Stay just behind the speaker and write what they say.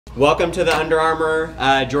Welcome to the Under Armour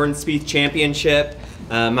Jordan Spieth Championship.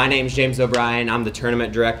 My name is James O'Brien. I'm the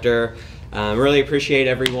tournament director. Really appreciate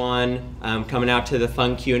everyone coming out to the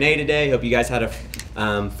fun Q&A today. Hope you guys had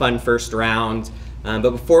a fun first round. But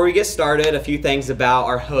before we get started, a few things about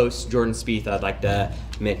our host, Jordan Spieth, I'd like to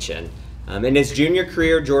mention. In his junior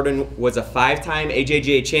career, Jordan was a 5-time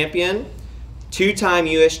AJGA champion, 2-time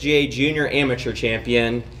USGA Junior Amateur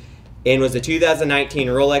champion, and was the 2019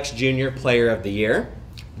 Rolex Junior Player of the Year.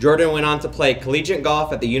 Jordan went on to play collegiate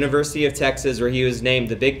golf at the University of Texas, where he was named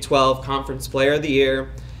the Big 12 Conference Player of the Year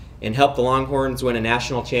and helped the Longhorns win a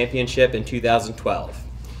national championship in 2012.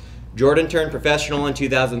 Jordan turned professional in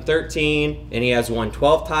 2013, and he has won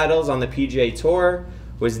 12 titles on the PGA Tour,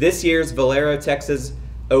 was this year's Valero Texas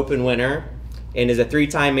Open winner, and is a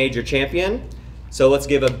 3-time major champion. So let's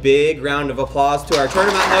give a big round of applause to our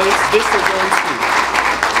tournament host, Mr. Jordan Spieth.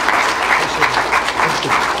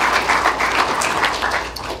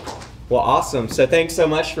 Well, awesome. So thanks so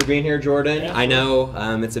much for being here, Jordan. Yeah, I know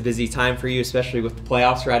it's a busy time for you, especially with the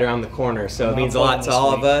playoffs right around the corner. So it means a lot to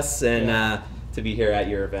all of us and to be here at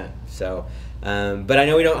your event. So, but I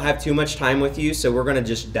know we don't have too much time with you, so we're going to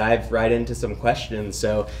just dive right into some questions.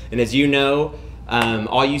 So, and as you know,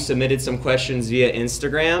 all you submitted some questions via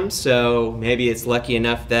Instagram, so maybe it's lucky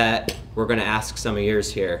enough that we're going to ask some of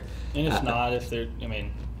yours here. And if not, if they're,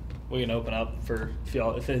 we can open up for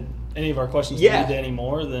if any of our questions lead to any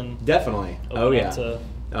more, then definitely.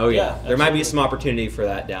 There might be some opportunity for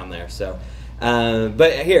that down there. So,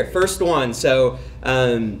 but here, first one. So,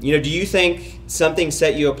 do you think something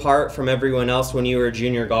set you apart from everyone else when you were a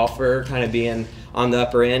junior golfer, kind of being on the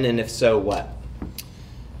upper end, and if so, what?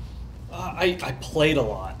 I played a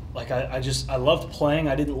lot. Like I loved playing.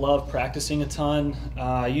 I didn't love practicing a ton.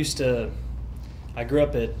 I grew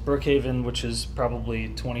up at Brookhaven, which is probably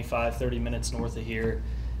 25, 30 minutes north of here.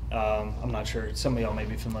 I'm not sure, some of y'all may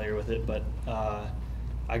be familiar with it, but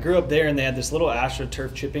I grew up there and they had this little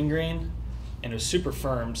AstroTurf chipping green, and it was super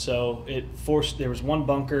firm, so there was one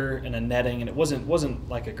bunker and a netting, and it wasn't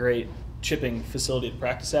like a great chipping facility to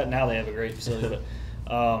practice at. Now they have a great facility,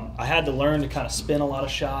 but I had to learn to kind of spin a lot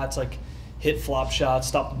of shots, like hit flop shots,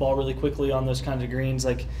 stop the ball really quickly on those kinds of greens.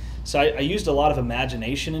 So I used a lot of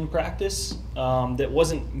imagination in practice that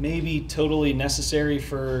wasn't maybe totally necessary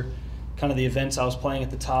for kind of the events I was playing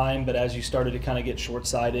at the time, but as you started to kind of get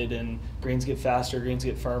short-sighted and greens get faster, greens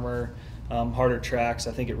get firmer, harder tracks,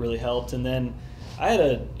 I think it really helped. And then I had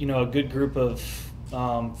a good group of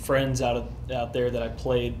friends out there that I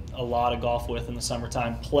played a lot of golf with in the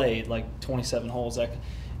summertime, played like 27 holes.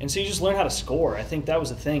 And so you just learn how to score. I think that was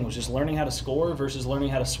the thing, was just learning how to score versus learning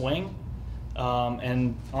how to swing.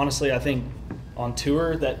 And honestly, I think on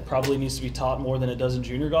tour that probably needs to be taught more than it does in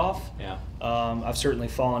junior golf. Yeah. I've certainly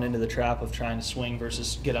fallen into the trap of trying to swing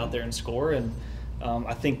versus get out there and score, and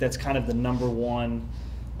I think that's kind of the number one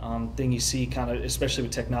thing you see, kind of especially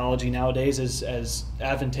with technology nowadays. As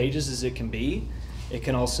advantageous as it can be, it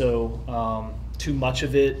can also too much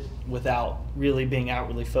of it without really being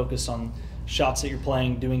outwardly focused on shots that you're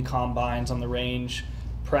playing, doing combines on the range,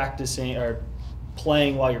 practicing or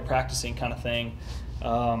playing while you're practicing kind of thing.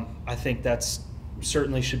 I think that's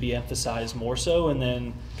certainly should be emphasized more so, and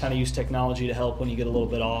then kind of use technology to help when you get a little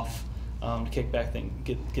bit off, to kick back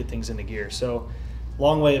get things into gear. So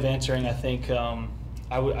long way of answering. I think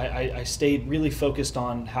I stayed really focused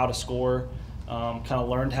on how to score, kind of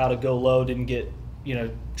learned how to go low, didn't get,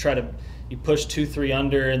 you push 2-3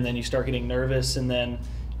 under and then you start getting nervous and then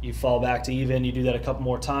you fall back to even. You do that a couple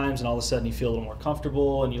more times and all of a sudden you feel a little more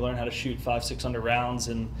comfortable and you learn how to shoot 5-6 under rounds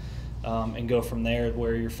and go from there,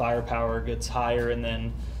 where your firepower gets higher, and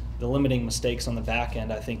then the limiting mistakes on the back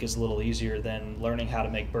end I think is a little easier than learning how to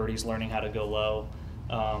make birdies, learning how to go low.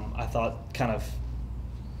 I thought kind of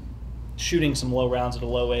shooting some low rounds at a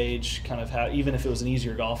low age, kind of even if it was an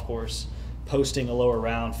easier golf course, posting a lower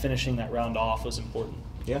round, finishing that round off was important.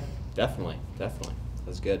 Yeah, definitely.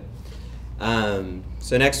 That's good.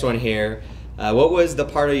 So next one here. What was the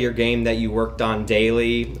part of your game that you worked on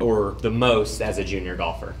daily or the most as a junior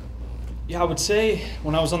golfer? Yeah, I would say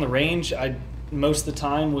when I was on the range, most of the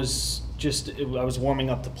time was I was warming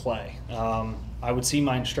up to play. I would see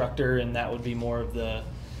my instructor, and that would be more of the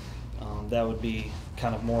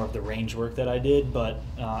kind of more of the range work that I did. But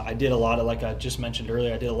I did a lot of, like I just mentioned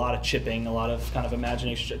earlier, I did a lot of chipping, a lot of kind of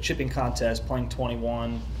imagination, chipping contests, playing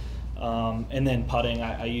 21, and then putting.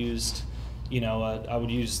 I used, I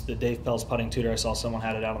would use the Dave Pell's putting tutor. I saw someone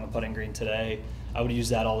had it out on the putting green today. I would use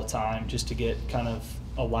that all the time just to get kind of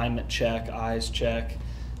alignment check, eyes check,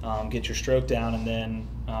 get your stroke down, and then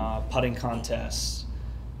putting contests,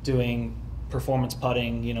 doing performance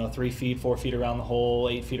putting, 3 feet, 4 feet around the hole,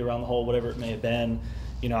 8 feet around the hole, whatever it may have been,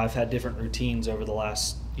 I've had different routines over the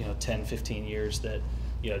last 10, 15 years that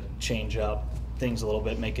change up things a little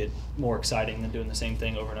bit, make it more exciting than doing the same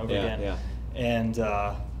thing over and over again. Yeah. And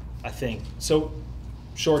I think so.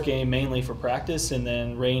 Short game mainly for practice, and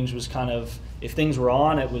then range was kind of, if things were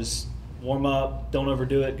on, it was warm up, don't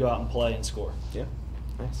overdo it, go out and play and score. Yeah,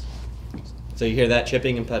 nice. So you hear that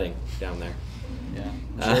chipping and putting down there. Yeah,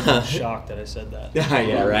 I'm sure shocked that I said that.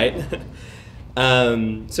 Yeah, right.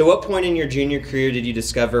 So what point in your junior career did you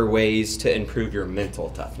discover ways to improve your mental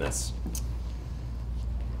toughness?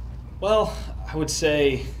 Well, I would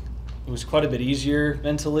say it was quite a bit easier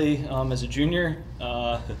mentally as a junior.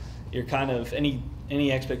 You're kind of, any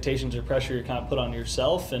expectations or pressure you're kind of put on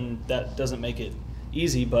yourself, and that doesn't make it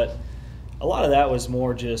easy, but a lot of that was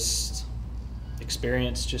more just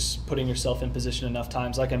experience, just putting yourself in position enough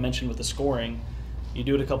times. Like I mentioned with the scoring, you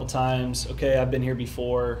do it a couple times, okay, I've been here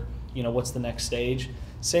before, what's the next stage?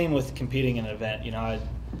 Same with competing in an event.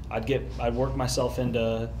 I'd work myself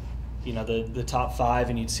into the top 5,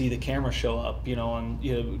 and you'd see the camera show up,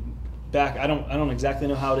 back, I don't exactly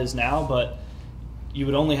know how it is now, but you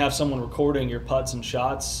would only have someone recording your putts and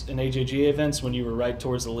shots in AJGA events when you were right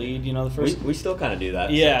towards the lead. The first. We still kind of do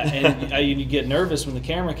that. Yeah, and you get nervous when the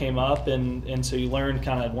camera came up, and so you learned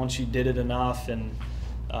kind of once you did it enough, and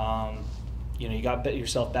you got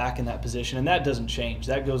yourself back in that position, and that doesn't change.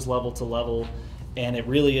 That goes level to level, and it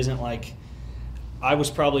really isn't like. I was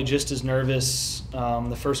probably just as nervous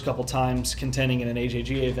the first couple times contending in an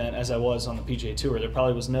AJGA event as I was on the PGA Tour.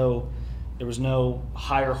 There was no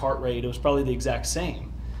higher heart rate. It was probably the exact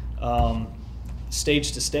same.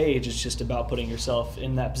 Stage to stage, it's just about putting yourself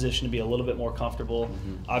in that position to be a little bit more comfortable.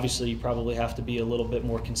 Mm-hmm. Obviously, you probably have to be a little bit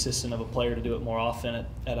more consistent of a player to do it more often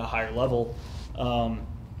at a higher level.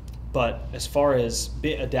 But as far as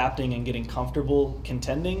adapting and getting comfortable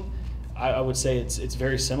contending, I would say it's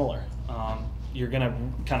very similar. You're going to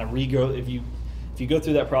kind of re-go, if you go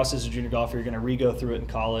through that process as a junior golfer, you're going to re-go through it in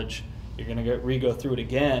college. You're going to re-go through it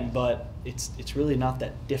again, but it's really not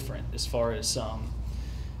that different as far as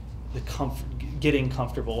getting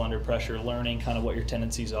comfortable under pressure, learning kind of what your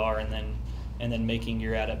tendencies are, and then making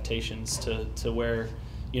your adaptations to where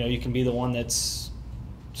you can be the one that's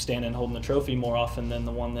standing holding the trophy more often than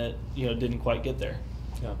the one that didn't quite get there.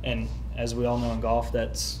 Yeah. And as we all know in golf,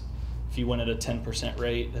 that's if you win at a 10%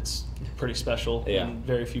 rate, that's pretty special. Yeah. And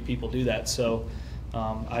very few people do that. So.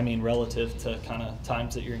 Relative to kind of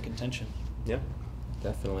times that you're in contention. Yeah,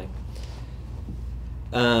 definitely.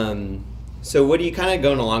 So what do you kind of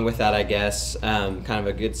going along with that, I guess, kind of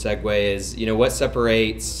a good segue is, what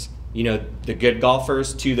separates, the good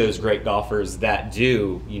golfers to those great golfers that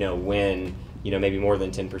do, win, maybe more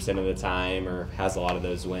than 10% of the time or has a lot of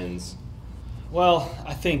those wins? Well,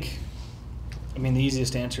 I think, the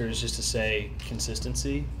easiest answer is just to say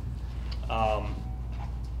consistency.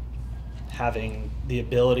 Having the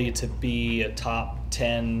ability to be a top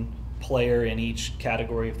 10 player in each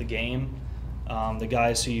category of the game. The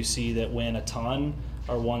guys who you see that win a ton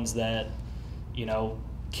are ones that,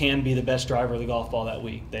 can be the best driver of the golf ball that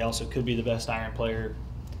week. They also could be the best iron player.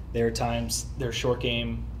 There are times their short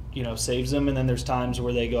game, saves them, and then there's times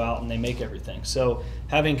where they go out and they make everything. So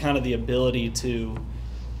having kind of the ability to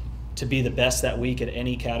be the best that week at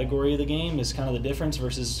any category of the game is kind of the difference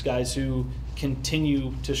versus guys who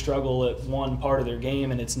continue to struggle at one part of their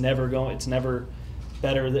game and it's never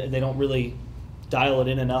better. They don't really dial it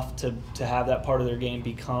in enough to have that part of their game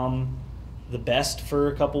become the best for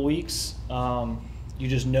a couple weeks. You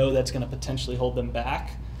just know that's going to potentially hold them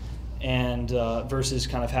back, and versus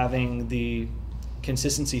kind of having the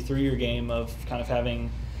consistency through your game of kind of having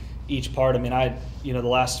each part. The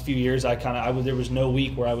last few years, there was no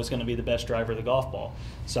week where I was going to be the best driver of the golf ball.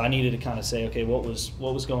 So I needed to kind of say, okay, what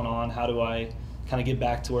was going on? How do I kind of get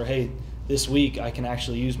back to where, hey, this week I can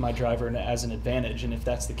actually use my driver as an advantage. And if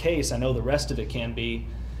that's the case, I know the rest of it can be,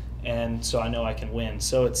 and so I know I can win.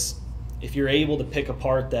 So if you're able to pick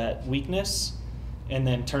apart that weakness and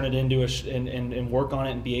then turn it into and work on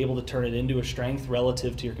it and be able to turn it into a strength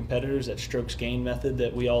relative to your competitors, that strokes gain method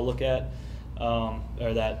that we all look at,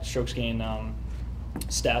 or that strokes gain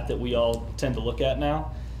stat that we all tend to look at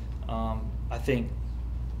now, I think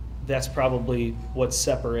that's probably what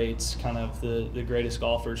separates kind of the greatest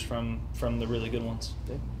golfers from the really good ones.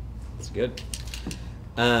 Yeah, that's good.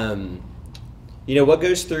 What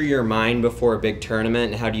goes through your mind before a big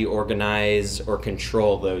tournament, and how do you organize or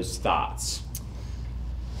control those thoughts?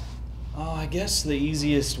 I guess the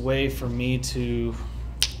easiest way for me to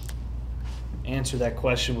answer that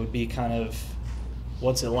question would be kind of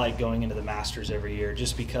what's it like going into the Masters every year,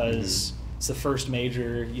 just because it's the first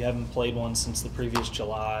major. You haven't played one since the previous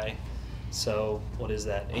July. So what is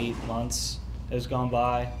that, 8 months has gone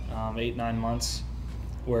by, 8-9 months,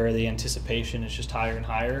 where the anticipation is just higher and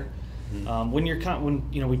higher. When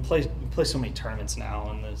we play so many tournaments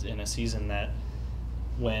now in a season that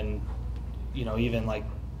when even like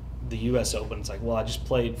the U.S. Open, it's like, well, I just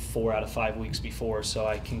played 4 out of 5 weeks before, so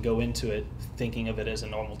I can go into it thinking of it as a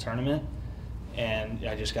normal tournament, and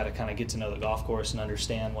I just got to kind of get to know the golf course and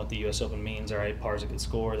understand what the U.S. Open means. All right, par is a good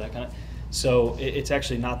score, that kind of. So it's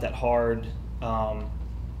actually not that hard, I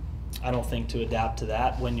don't think, to adapt to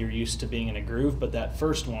that when you're used to being in a groove. But that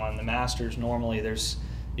first one, the Masters, normally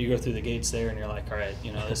you go through the gates there and you're like, all right,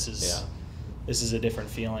 this is this is a different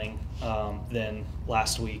feeling than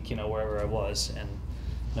last week, wherever I was. And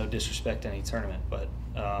no disrespect to any tournament, but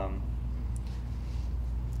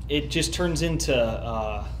it just turns into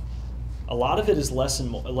a lot of it is less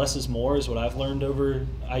is more, is what I've learned over.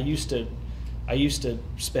 I used to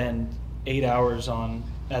spend 8 hours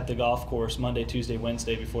at the golf course Monday, Tuesday,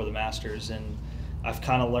 Wednesday before the Masters, and I've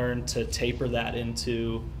kind of learned to taper that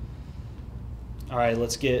into, all right,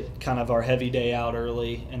 let's get kind of our heavy day out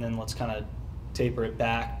early, and then let's kind of taper it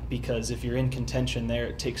back, because if you're in contention there,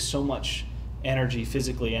 it takes so much energy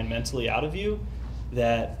physically and mentally out of you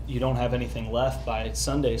that you don't have anything left by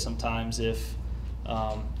Sunday sometimes.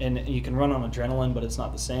 And you can run on adrenaline, but it's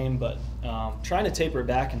not the same. But trying to taper it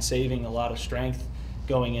back and saving a lot of strength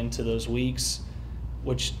going into those weeks,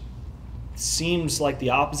 which seems like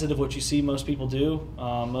the opposite of what you see most people do.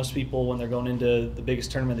 Most people, when they're going into the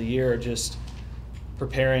biggest tournament of the year, are just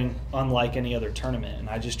preparing unlike any other tournament. And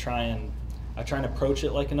I try and approach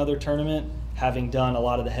it like another tournament, having done a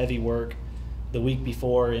lot of the heavy work the week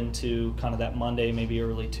before into kind of that Monday, maybe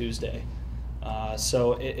early Tuesday.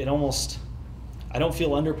 So it almost, I don't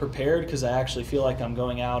feel underprepared, because I actually feel like I'm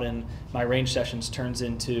going out and my range sessions turns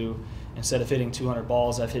into, instead of hitting 200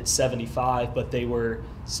 balls, I've hit 75, but they were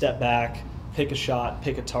step back, pick a shot,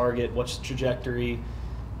 pick a target, what's the trajectory,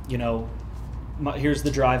 here's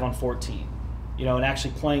the drive on 14. And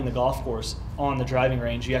actually playing the golf course on the driving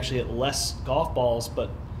range, you actually hit less golf balls, but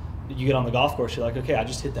you get on the golf course, you're like, okay, I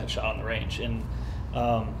just hit that shot on the range. And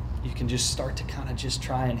you can just start to kind of just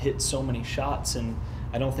try and hit so many shots, and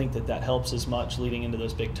I don't think that helps as much leading into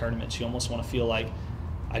those big tournaments. You almost want to feel like,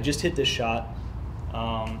 I just hit this shot,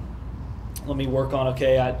 let me work on,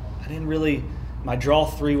 okay, I didn't really, my draw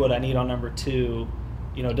 3, what I need on number 2,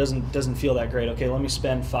 doesn't feel that great. Okay, let me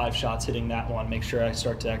spend 5 shots hitting that one, make sure I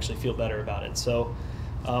start to actually feel better about it. So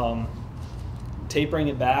tapering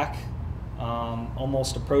it back,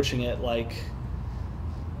 almost approaching it like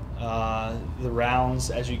the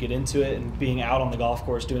rounds as you get into it, and being out on the golf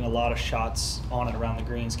course doing a lot of shots on and around the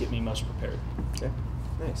greens get me most prepared. Okay,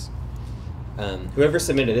 nice. Whoever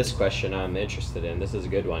submitted this question, I'm interested in. This is a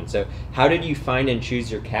good one. So how did you find and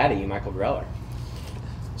choose your caddy, Michael Greller?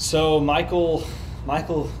 So Michael,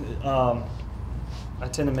 I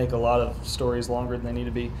tend to make a lot of stories longer than they need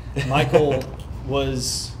to be. Michael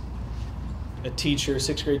was a teacher,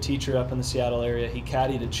 6th grade teacher up in the Seattle area. He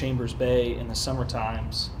caddied at Chambers Bay in the summer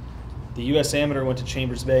times. The U.S. Amateur went to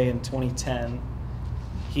Chambers Bay in 2010.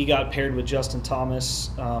 He got paired with Justin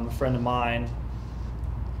Thomas, a friend of mine.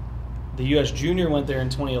 The U.S. Junior went there in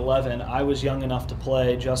 2011. I was young enough to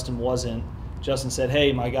play. Justin wasn't. Justin said,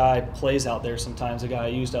 hey, my guy plays out there sometimes. The guy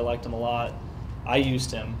I liked him a lot. I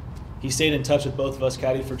used him. He stayed in touch with both of us,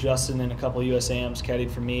 caddied for Justin in a couple of U.S. AMs,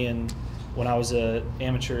 caddied for me, and when I was an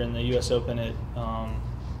amateur in the U.S. Open at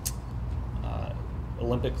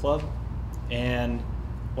Olympic Club. And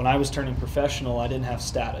when I was turning professional, I didn't have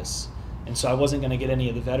status. And so I wasn't going to get any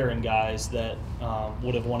of the veteran guys that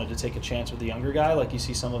would have wanted to take a chance with the younger guy, like you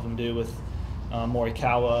see some of them do with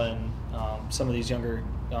Morikawa and some of these younger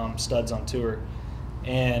studs on tour.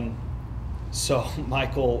 And so I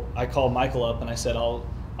called Michael up and I said,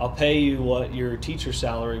 I'll pay you what your teacher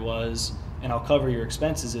salary was, and I'll cover your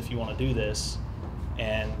expenses if you want to do this.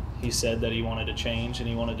 And he said that he wanted to change and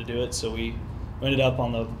he wanted to do it. So we ended up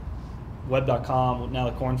on the web.com, now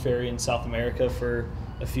the Corn Ferry in South America, for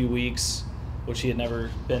a few weeks, which he had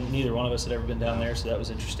never been, neither one of us had ever been down there, so that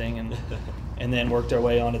was interesting. And then worked our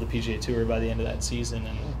way onto the PGA Tour by the end of that season.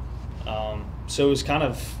 And so it was kind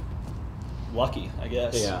of lucky, I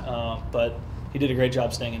guess. Yeah. But he did a great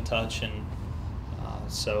job staying in touch. And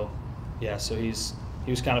so he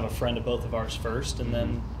was kind of a friend of both of ours first, and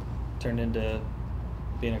then turned into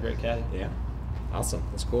being a great caddy. Yeah, awesome.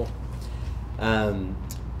 That's cool.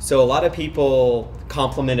 So a lot of people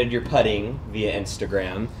complimented your putting via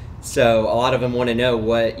Instagram. So a lot of them want to know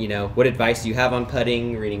what advice do you have on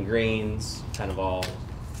putting, reading greens, kind of all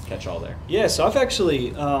catch all there. Yeah, so I've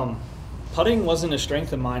actually putting wasn't a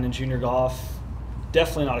strength of mine in junior golf.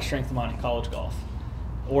 Definitely not a strength of mine in college golf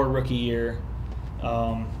or rookie year.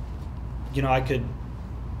 you know, I could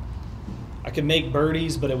make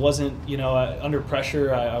birdies, but it wasn't, you know, under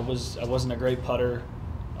pressure. I wasn't a great putter,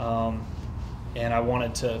 and I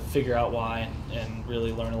wanted to figure out why and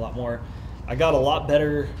really learn a lot more. I got a lot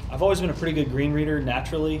better. I've always been a pretty good green reader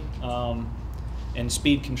naturally, and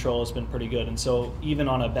speed control has been pretty good. And so even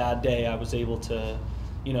on a bad day, I was able to,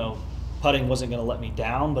 you know, putting wasn't going to let me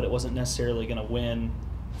down, but it wasn't necessarily going to win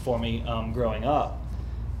for me growing up.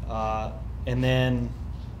 And then,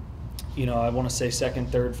 you know, I want to say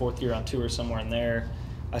second, third, fourth year on tour, somewhere in there,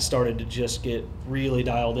 I started to just get really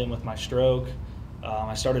dialed in with my stroke.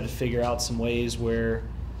 I started to figure out some ways where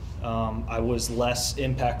I was less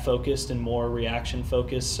impact focused and more reaction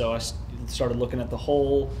focused. So I started looking at the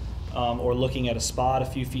hole or looking at a spot a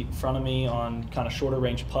few feet in front of me on kind of shorter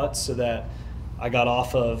range putts, so that I got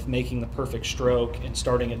off of making the perfect stroke and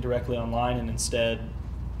starting it directly on line, and instead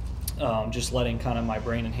just letting kind of my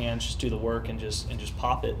brain and hands just do the work and just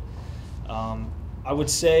pop it. I would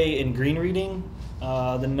say in green reading,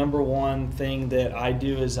 the number one thing that I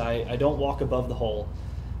do is I don't walk above the hole.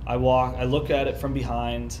 I look at it from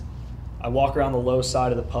behind. I walk around the low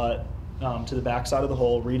side of the putt to the back side of the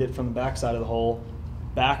hole, read it from the back side of the hole,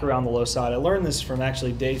 back around the low side. I learned this from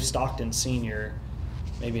actually Dave Stockton Sr.,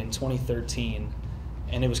 maybe in 2013.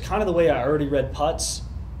 And it was kind of the way I already read putts,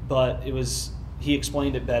 but he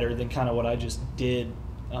explained it better than kind of what I just did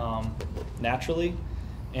naturally,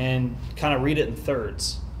 and kind of read it in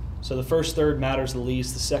thirds. So the first third matters the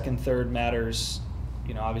least, the second third matters,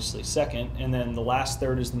 you know, obviously second, and then the last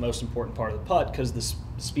third is the most important part of the putt, because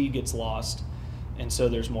the speed gets lost, and so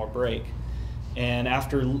there's more break. And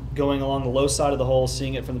after going along the low side of the hole,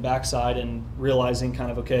 seeing it from the backside and realizing kind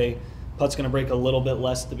of, okay, putt's going to break a little bit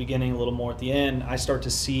less at the beginning, a little more at the end, I start to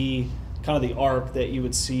see kind of the arc that you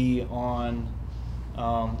would see on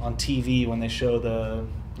TV when they show the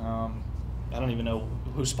I don't even know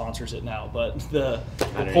who sponsors it now, but the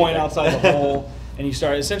point outside the hole, and you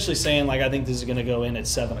start essentially saying, like, I think this is going to go in at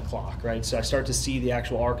 7 o'clock, right? So I start to see the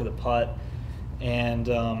actual arc of the putt, and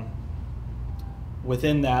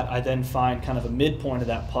within that, I then find kind of a midpoint of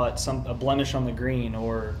that putt, a blemish on the green,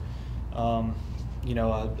 or you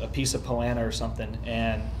know, a piece of Poana or something,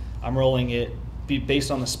 and I'm rolling it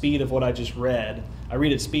based on the speed of what I just read. I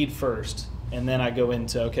read it speed first, and then I go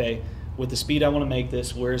into, okay, with the speed I want to make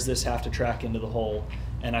this, where does this have to track into the hole?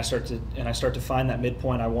 And I start to find that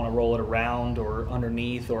midpoint. I want to roll it around or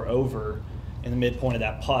underneath or over in the midpoint of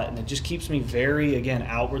that putt, and it just keeps me very, again,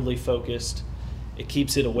 outwardly focused. It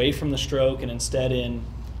keeps it away from the stroke and instead in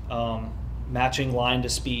matching line to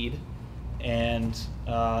speed. And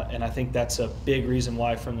I think that's a big reason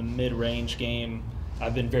why from the mid-range game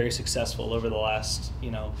I've been very successful over the last,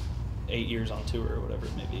 you know, 8 years on tour or whatever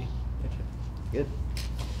it may be. Good.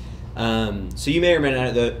 So you may or may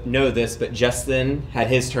not know this, but Justin had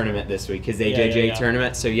his tournament this week, his AJJ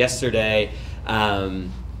tournament. So yesterday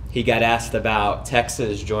he got asked about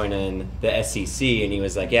Texas joining the SEC, and he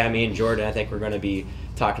was like, yeah, me and Jordan, I think we're going to be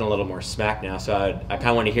talking a little more smack now. So I kind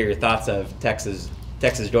of want to hear your thoughts of Texas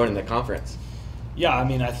joining the conference. Yeah, I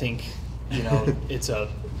mean, I think, you know,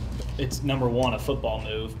 it's number one, a football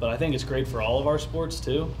move, but I think it's great for all of our sports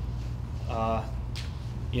too.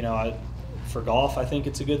 You know, for golf, I think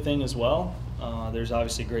it's a good thing as well. There's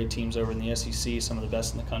obviously great teams over in the SEC, some of the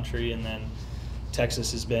best in the country, and then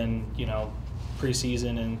Texas has been, you know,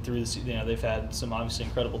 preseason and through the, you know, they've had some obviously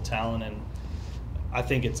incredible talent, and I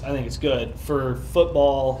think it's good for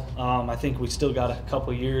football. I think we still got a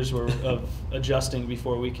couple years of adjusting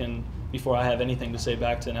before I have anything to say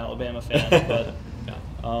back to an Alabama fan.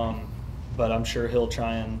 But I'm sure he'll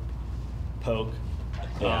try and poke.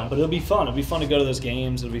 But it'll be fun. It'll be fun to go to those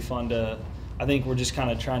games. It'll be fun to. I think we're just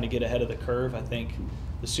kind of trying to get ahead of the curve. I think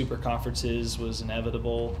the super conferences was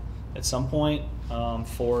inevitable at some point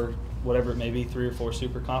for whatever it may be, 3 or 4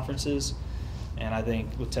 super conferences. And I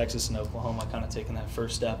think with Texas and Oklahoma kind of taking that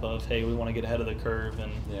first step of, hey, we want to get ahead of the curve.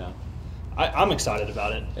 And I'm excited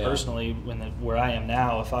about it personally. Where I am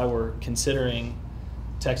now, if I were considering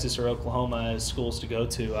Texas or Oklahoma as schools to go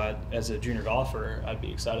to, as a junior golfer, I'd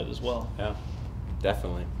be excited as well. Yeah,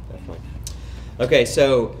 definitely. Okay,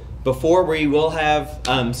 so before we will have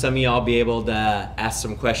some of y'all be able to ask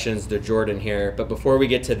some questions to Jordan here, but before we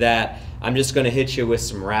get to that, I'm just going to hit you with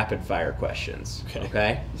some rapid fire questions.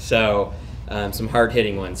 Okay? So some hard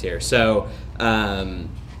hitting ones here. So I'll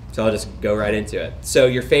just go right into it. So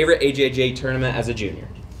your favorite AJJ tournament as a junior?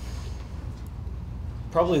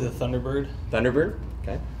 Probably the Thunderbird. Thunderbird?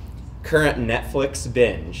 Okay. Current Netflix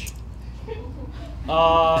binge?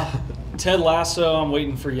 Ted Lasso. I'm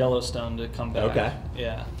waiting for Yellowstone to come back. Okay.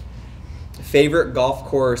 Yeah. Favorite golf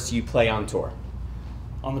course you play on tour?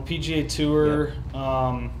 On the PGA Tour,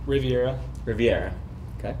 Riviera. Riviera.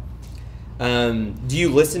 Okay. Do you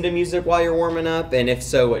listen to music while you're warming up? And if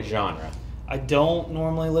so, what genre? I don't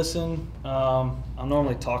normally listen. I'm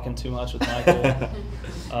normally talking too much with Michael.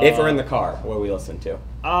 If we're in the car, what do we listen to?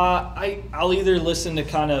 I'll either listen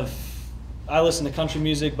to I listen to country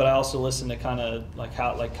music, but I also listen to kind of like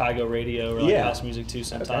Kygo radio or like house music too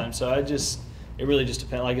sometimes. Okay. So it really just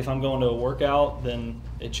depends. Like if I'm going to a workout, then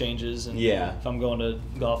it changes. And if I'm going to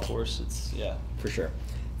golf course, it's for sure.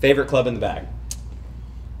 Favorite club in the bag?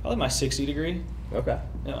 Probably my 60 degree. Okay.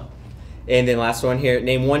 Yeah. And then last one here.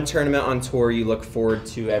 Name one tournament on tour you look forward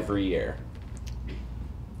to every year.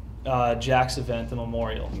 Jack's event, the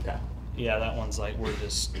Memorial. Okay. Yeah, that one's like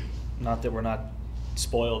we're not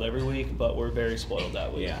spoiled every week, but we're very spoiled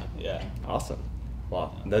that week. Yeah. Awesome.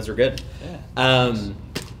 Well, those are good. Yeah.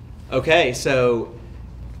 Okay, so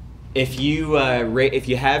if you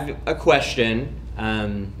have a question,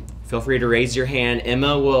 feel free to raise your hand.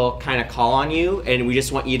 Emma will kind of call on you, and we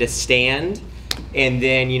just want you to stand and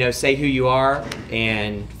then say who you are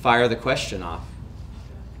and fire the question off.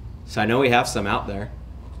 So I know we have some out there.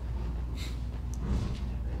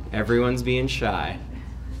 Everyone's being shy.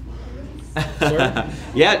 Sir?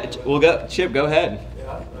 Yeah, we'll go. Chip, go ahead.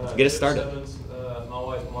 Yeah, get us started. Simmons, my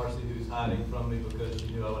wife Marcy, who's hiding from me because she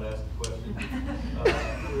knew I would ask the question.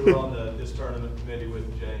 We were on this tournament committee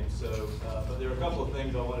with James, so but there are a couple of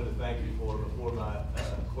things I wanted to thank you for before my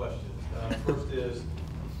question. First is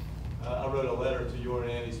I wrote a letter to your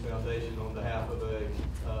and Andy's foundation on behalf of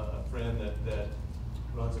a friend that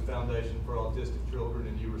runs a foundation for autistic children,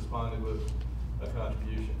 and you responded with a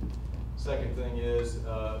contribution. Second thing is,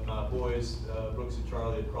 my boys, Brooks and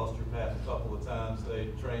Charlie, have crossed your path a couple of times. They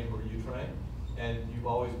train where you train, and you've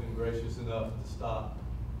always been gracious enough to stop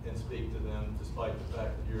and speak to them, despite the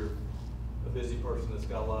fact that you're a busy person that's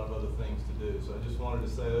got a lot of other things to do. So I just wanted to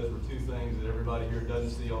say those were two things that everybody here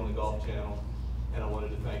doesn't see on the Golf Channel, and I wanted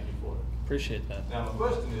to thank you for it. Appreciate that. Now my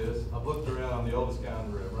question is, I've looked around, I'm the oldest guy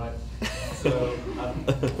in the room, right? So I've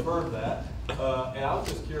confirmed that. And I was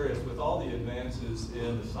just curious, with all the advances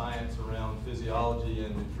in the science around physiology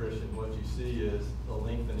and nutrition, what you see is the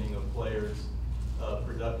lengthening of players'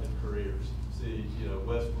 productive careers. See,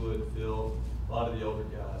 Westwood, Phil, a lot of the older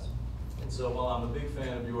guys. And so while I'm a big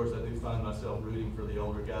fan of yours, I do find myself rooting for the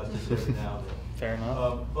older guys every now and then. Fair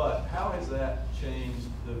enough. But how has that changed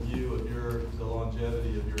the view of the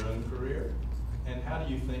longevity of your own career? And how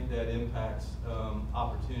do you think that impacts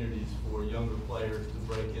opportunities for younger players to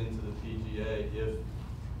break into the PGA if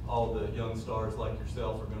all the young stars like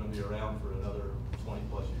yourself are going to be around for another 20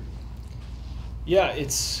 plus years? Yeah,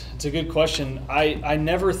 it's a good question. I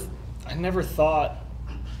never thought.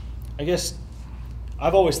 I guess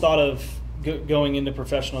I've always thought of going into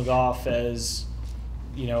professional golf as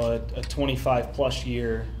a 25 plus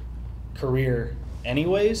year career.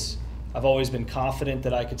 Anyways, I've always been confident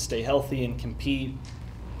that I could stay healthy and compete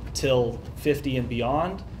till 50 and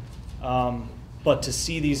beyond. But to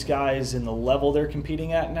see these guys in the level they're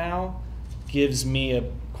competing at now gives me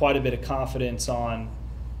quite a bit of confidence on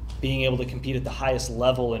being able to compete at the highest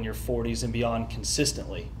level in your 40s and beyond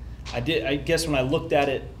consistently. I guess when I looked at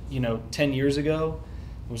it, 10 years ago,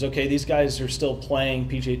 it was okay, these guys are still playing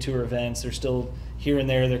PGA Tour events, they're still here and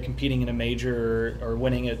there, they're competing in a major or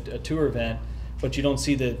winning a tour event, but you don't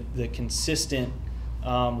see the consistent,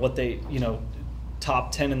 what they,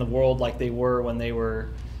 top 10 in the world like they were when they were,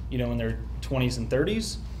 in their 20s and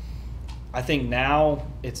 30s. I think now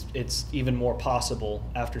it's even more possible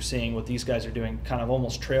after seeing what these guys are doing, kind of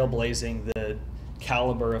almost trailblazing the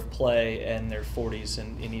caliber of play in their 40s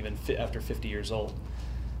and even after 50 years old.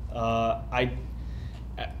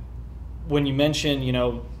 When you mention,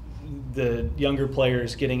 the younger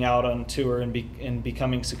players getting out on tour and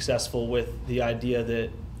becoming successful with the idea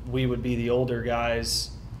that we would be the older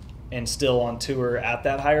guys and still on tour at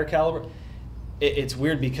that higher caliber, it's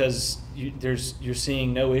weird because you're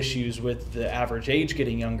seeing no issues with the average age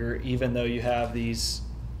getting younger, even though you have these,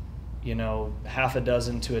 half a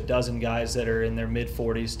dozen to a dozen guys that are in their mid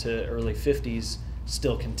 40s to early 50s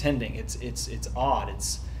still contending. It's odd.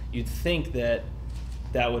 You'd think that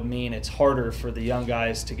would mean it's harder for the young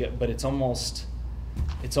guys to get, but it's almost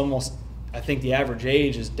I think the average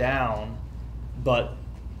age is down, but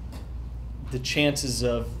the chances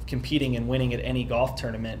of competing and winning at any golf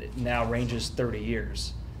tournament now ranges 30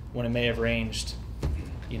 years when it may have ranged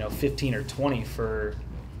 15 or 20 for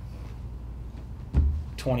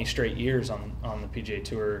 20 straight years on the PGA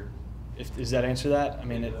Tour. Does that answer that? I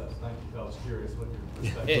mean, thank you. I was curious what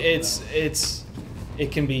your perspective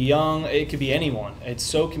it can be young, it could be anyone. It's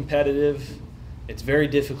so competitive. It's very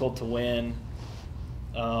difficult to win.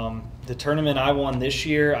 the tournament I won this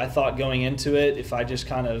year, I thought going into it, if I just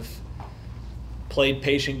kind of played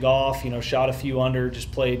patient golf, shot a few under,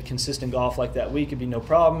 just played consistent golf like that week, it'd be no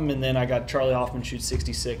problem. And then I got Charlie Hoffman shoot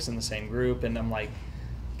 66 in the same group, and I'm like,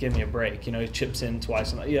 give me a break. He chips in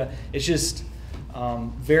twice. Yeah, it's just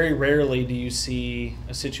very rarely do you see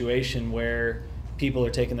a situation where people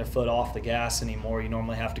are taking their foot off the gas anymore. You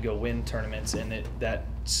normally have to go win tournaments, and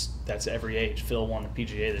that's every age. Phil won the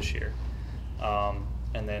PGA this year,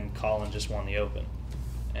 and then Colin just won the Open,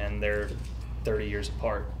 and they're 30 years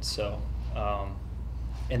apart. So.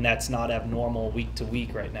 And that's not abnormal week to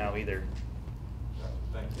week right now either.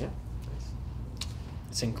 Thank you. Yeah.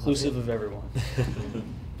 It's inclusive of everyone.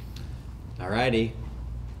 All righty.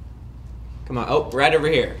 Come on. Oh, right over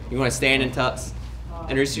here. You want to stand and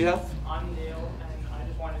introduce yourself? I'm Neil, and I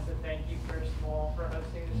just wanted to thank you first of all for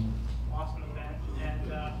hosting this awesome event. And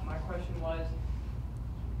my question was,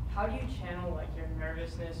 how do you channel like your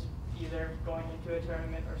nervousness either going into a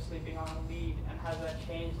tournament or sleeping on a lead, and has that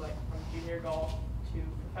changed like from junior golf to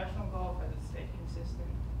professional golf? Has it stayed consistent?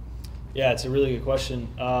 Yeah, it's a really good question.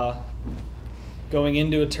 Going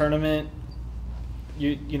into a tournament,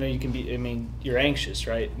 you can be, you're anxious,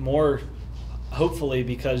 right? More hopefully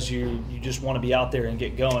because you just want to be out there and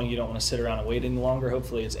get going. You don't want to sit around and wait any longer.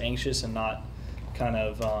 Hopefully it's anxious and not kind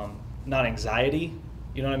of not anxiety.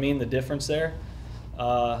 You know what I mean? The difference there.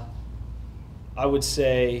 I would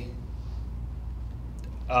say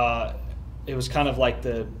it was kind of like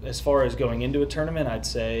as far as going into a tournament, I'd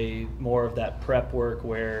say more of that prep work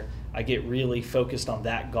where I get really focused on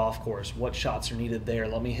that golf course. What shots are needed there?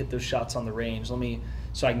 Let me hit those shots on the range.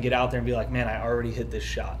 So I can get out there and be like, man, I already hit this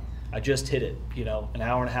shot. I just hit it, an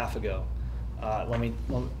hour and a half ago.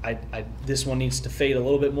 This one needs to fade a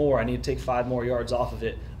little bit more. I need to take 5 more yards off of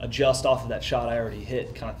it, adjust off of that shot I already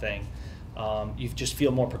hit, kind of thing. You just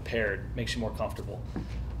feel more prepared, makes you more comfortable.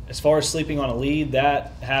 As far as sleeping on a lead,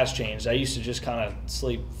 that has changed. I used to just kind of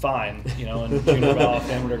sleep fine, in junior golf,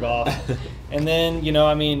 amateur golf. And then,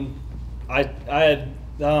 I had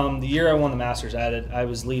the year I won the Masters, I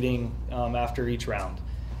was leading after each round,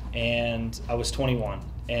 and I was 21.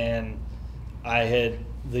 And I had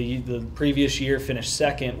the previous year finished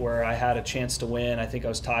second, where I had a chance to win. I think I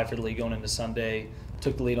was tied for the lead going into Sunday.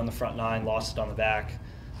 Took the lead on the front 9, lost it on the back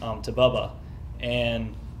to Bubba.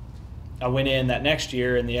 And I went in that next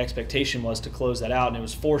year, and the expectation was to close that out, and it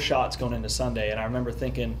was 4 shots going into Sunday. And I remember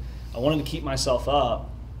thinking I wanted to keep myself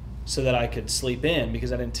up so that I could sleep in,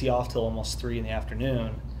 because I didn't tee off till almost 3 in the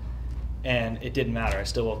afternoon. And it didn't matter. I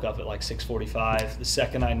still woke up at like 6:45. The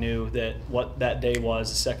second I knew that what that day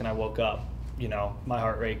was, the second I woke up, my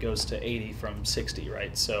heart rate goes to 80 from 60,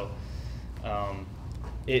 right? So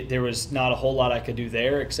there was not a whole lot I could do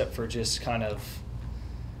there except for just kind of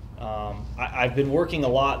I've been working a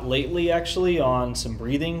lot lately actually on some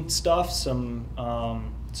breathing stuff, some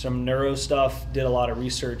neuro stuff. Did a lot of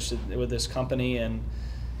research with this company and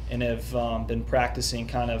have been practicing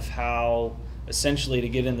kind of how essentially to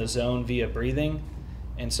get in the zone via breathing.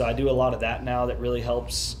 And so I do a lot of that now that really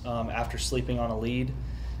helps after sleeping on a lead.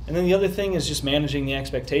 And then the other thing is just managing the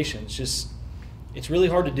expectations. It's really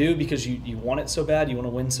hard to do because you want it so bad, you want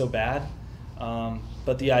to win so bad.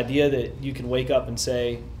 But the idea that you can wake up and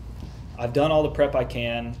say, I've done all the prep I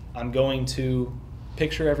can, I'm going to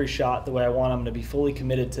picture every shot the way I want, I'm going to be fully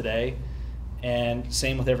committed today, and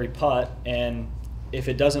same with every putt. And if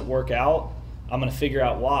it doesn't work out, I'm going to figure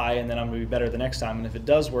out why, and then I'm going to be better the next time. And if it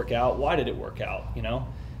does work out, why did it work out,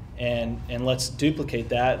 And let's duplicate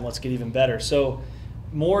that, and let's get even better. So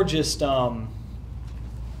more just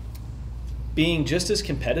being just as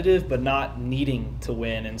competitive, but not needing to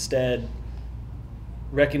win. Instead,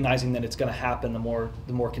 recognizing that it's going to happen the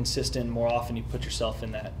more consistent, more often you put yourself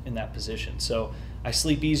in that position. So I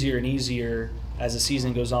sleep easier and easier as the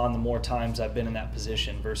season goes on, the more times I've been in that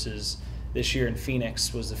position, versus this year in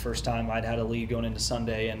Phoenix was the first time I'd had a lead going into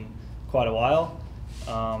Sunday in quite a while,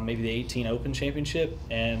 maybe the 18 Open Championship,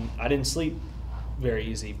 and I didn't sleep very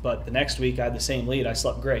easy. But the next week I had the same lead, I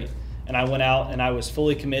slept great. And I went out and I was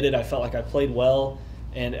fully committed. I felt like I played well.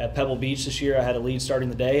 And at Pebble Beach this year, I had a lead starting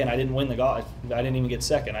the day, and I didn't win the golf. I didn't even get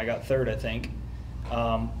second. I got third, I think,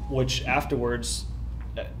 which afterwards,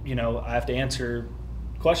 I have to answer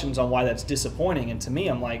questions on why that's disappointing. And to me,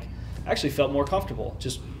 I'm like, I actually felt more comfortable.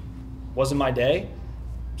 Just wasn't my day.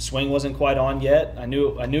 Swing wasn't quite on yet. I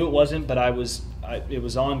knew it wasn't, but it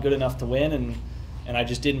was on good enough to win, and I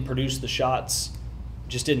just didn't produce the shots.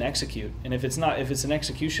 Just didn't execute. And if it's an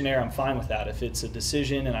execution error, I'm fine with that. If it's a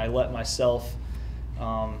decision and I let myself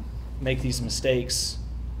make these mistakes,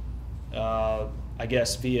 I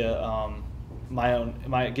guess via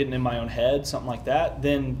getting in my own head, something like that,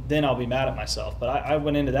 then I'll be mad at myself. But I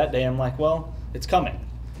went into that day, I'm like, well, it's coming,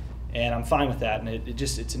 and I'm fine with that. And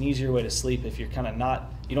it's an easier way to sleep if you're kind of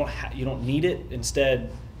not, you don't need it.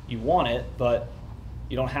 Instead, you want it, but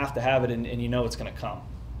you don't have to have it, and you know it's going to come.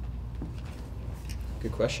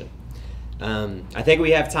 Good question. I think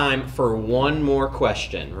we have time for one more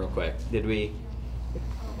question, real quick. Did we?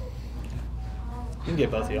 You can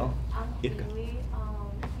get both of y'all. If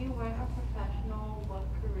you weren't a professional, what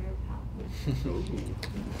career path?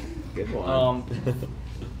 Good one.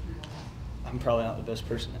 I'm probably not the best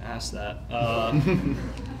person to ask that.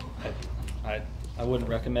 I wouldn't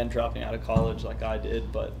recommend dropping out of college like I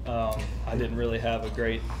did, but I didn't really have a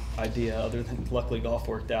great idea other than luckily golf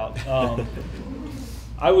worked out.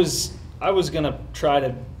 I was gonna try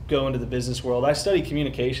to go into the business world. I studied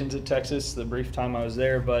communications at Texas the brief time I was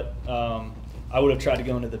there, but I would have tried to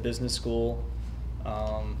go into the business school.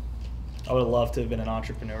 I would have loved to have been an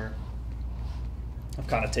entrepreneur. I've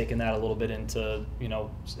kind of taken that a little bit into,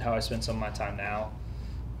 how I spend some of my time now.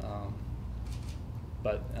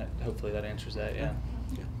 But hopefully that answers that, yeah.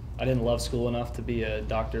 I didn't love school enough to be a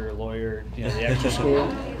doctor or lawyer, the extra school.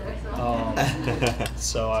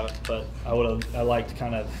 But I liked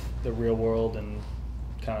kind of the real world and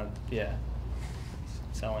kind of,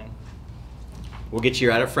 selling. We'll get you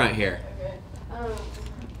right up front here. Okay. Hi,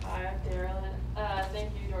 I'm Daryl. Thank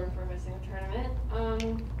you, Jordan, for hosting the tournament.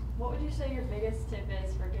 What would you say your biggest tip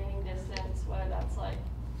is for gaining distance, whether that's like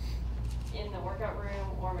in the workout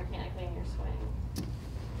room or mechanically in your swing?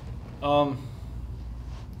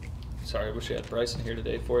 Sorry, I wish I had Bryson here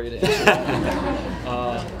today for you to answer.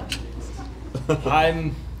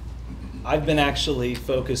 I've been actually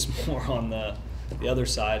focused more on the other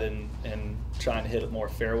side and trying to hit more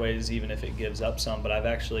fairways, even if it gives up some. But I've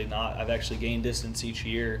actually gained distance each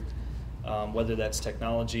year, whether that's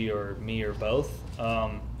technology or me or both.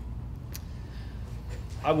 I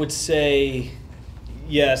would say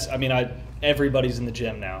yes. I mean, everybody's in the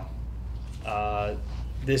gym now.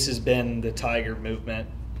 This has been the Tiger movement.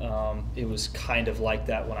 It was kind of like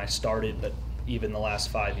that when I started, but even the last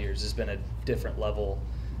 5 years has been a different level.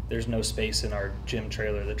 There's no space in our gym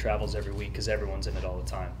trailer that travels every week because everyone's in it all the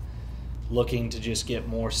time. Looking to just get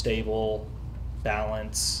more stable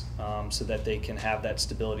balance so that they can have that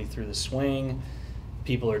stability through the swing.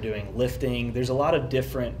 People are doing lifting. There's a lot of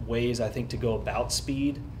different ways, I think, to go about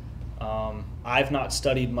speed. I've not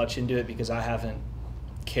studied much into it because I haven't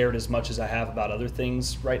cared as much as I have about other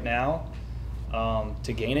things right now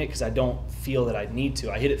to gain it, because I don't feel that I need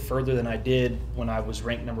to. I hit it further than I did when I was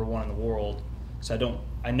ranked #1 in the world, so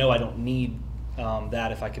I know I don't need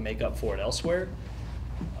that if I can make up for it elsewhere.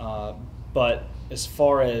 But as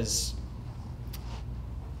far as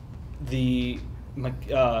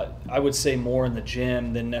I would say more in the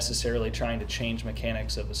gym than necessarily trying to change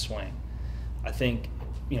mechanics of a swing. I think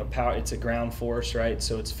power, it's a ground force, right?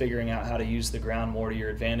 So it's figuring out how to use the ground more to your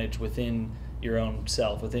advantage within your own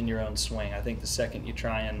self, within your own swing. I think the second you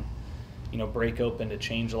try and break open to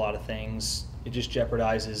change a lot of things, it just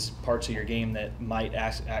jeopardizes parts of your game that might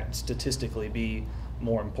statistically be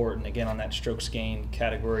more important. Again, on that strokes gain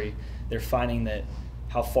category, they're finding that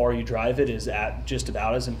how far you drive it is just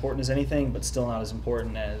about as important as anything, but still not as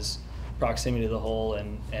important as proximity to the hole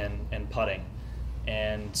and putting.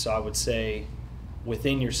 And so I would say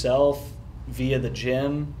within yourself, via the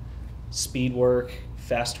gym, speed work,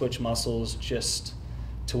 fast twitch muscles, just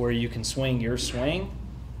to where you can swing your swing,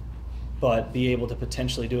 but be able to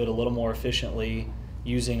potentially do it a little more efficiently,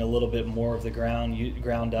 using a little bit more of the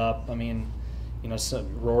ground up. I mean,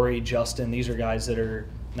 Rory, Justin, these are guys that are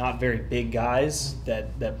not very big guys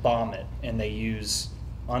that bomb it, and they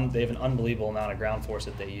have an unbelievable amount of ground force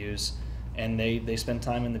that they use, and they spend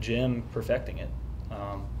time in the gym perfecting it.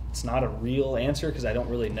 It's not a real answer because I don't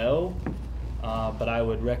really know, but I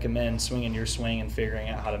would recommend swinging your swing and figuring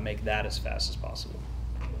out how to make that as fast as possible.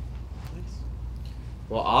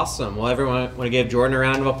 Well, awesome. Well, everyone want to give Jordan a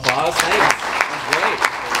round of applause. Thanks.